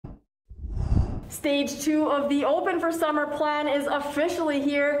Stage 2 of the Open for Summer plan is officially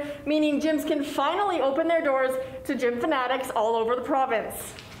here, meaning gyms can finally open their doors to gym fanatics all over the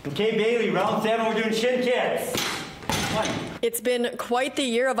province. Okay, Bailey, round 7, we're doing shin kicks. It's been quite the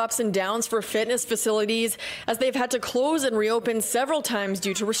year of ups and downs for fitness facilities as they've had to close and reopen several times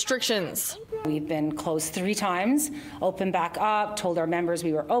due to restrictions. We've been closed 3 times, opened back up, told our members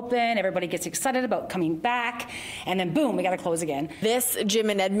we were open, everybody gets excited about coming back, and then boom, we got to close again. This gym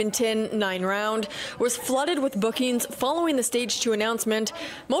in Edmonton, 9 Round, was flooded with bookings following the Stage 2 announcement,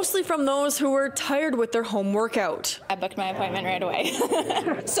 mostly from those who were tired with their home workout. I booked my appointment right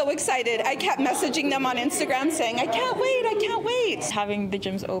away. So excited. I kept messaging them on Instagram saying, I can't wait, I can't wait. Having the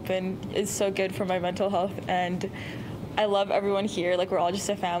gyms open is so good for my mental health, and I love everyone here. Like, we're all just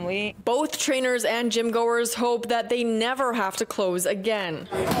a family. Both trainers and gym goers hope that they never have to close again.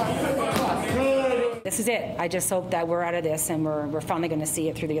 This is it. I just hope that we're out of this and we're finally going to see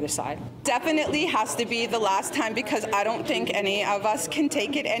it through the other side. Definitely has to be the last time because I don't think any of us can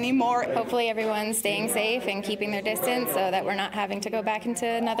take it anymore. Hopefully everyone's staying safe and keeping their distance so that we're not having to go back into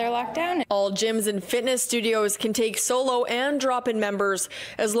another lockdown. All gyms and fitness studios can take solo and drop-in members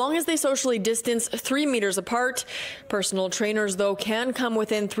as long as they socially distance 3 meters apart. Personal trainers, though, can come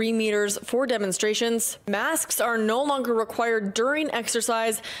within 3 meters for demonstrations. Masks are no longer required during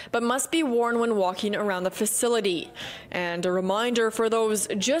exercise, but must be worn when walking around the facility. And a reminder for those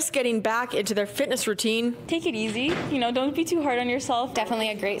just getting back into their fitness routine. Take it easy. Don't be too hard on yourself. Definitely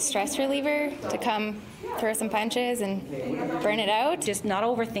a great stress reliever to come throw some punches and burn it out. Just not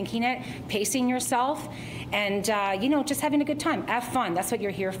overthinking it, pacing yourself, and just having a good time. Have fun. That's what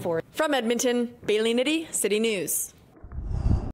you're here for. From Edmonton, Bailey Nitti, City News.